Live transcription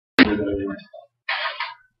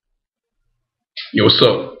Yo, what's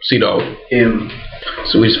up? C-Dog. Him.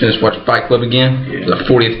 So we just finished watching Fight Club again. Yeah. The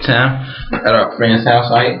 40th time at our friend's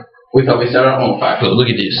house. Right? We thought we started our own Fight Club. Look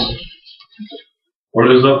at this.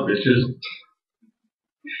 What is up, bitches?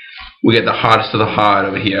 We got the hottest of the hot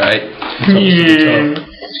over here, right? Yeah.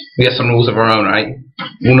 We got some rules of our own, right?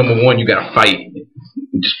 Rule number 1, you gotta fight.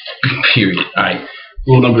 Just period, right?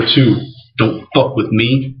 Rule number 2, don't fuck with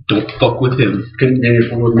me, don't fuck with him. Can you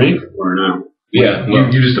fuck with me? Or no? Yeah,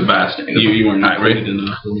 well, you just a bystander. You weren't not ready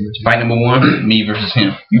enough. Fight number 1, me versus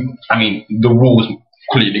him. I mean, the rules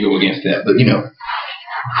clearly go against that, but you know.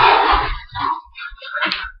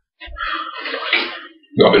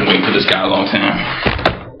 Y'all been waiting for this guy a long time.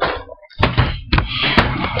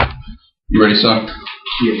 You ready, son?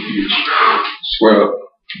 Yeah, bitch. Square up.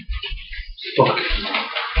 Fuck.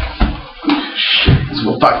 Shit, this is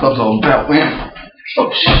what Fight Club's all about, man. Oh,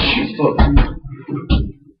 shit, fuck.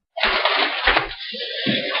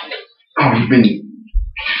 Oh, you've been...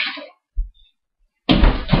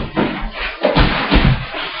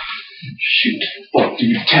 Shoot. Fuck,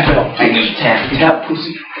 dude. Tap out. I need tap. Tap,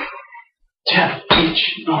 pussy. Tap, bitch.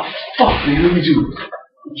 Oh, fuck, man. Let me do it.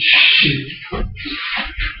 Shit.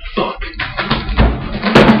 Fuck.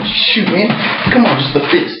 Shoot, man. Come on, just the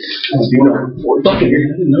fist. Fucking, I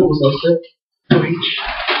didn't know it was like that. Bitch.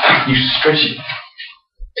 You stretch it.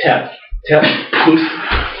 Tap. Tap, pussy.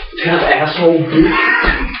 Tap, asshole, bitch.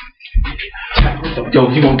 Tap. Yo,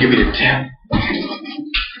 he won't give me the tap.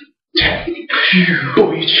 Tap.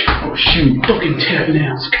 Bitch. Oh, shoot. Fucking tap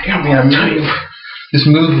now. Got me, I'm telling you. This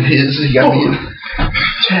move of his, he got me in.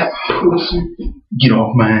 Tap, pussy. Get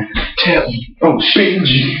off, man. Tap. Oh, shit.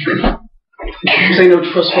 This ain't no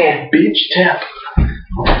trust fall, bitch. Tap.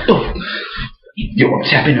 Oh. Yo, I'm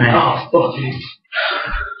tapping, man. Oh, fuck, man.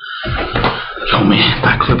 Yo, man,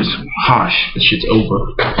 that clip is harsh. This shit's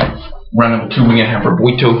over. Round number 2, we gonna have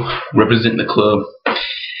Roberto representing the club.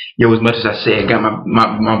 Yo, as much as I say I got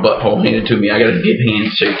my butthole handed to me, I gotta give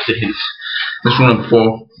handshakes to his. This one number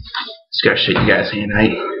 4. Just gotta shake the guy's hand,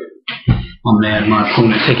 right? My man, my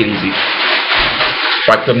opponent, take it easy.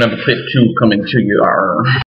 Fight Club number 52 coming to you.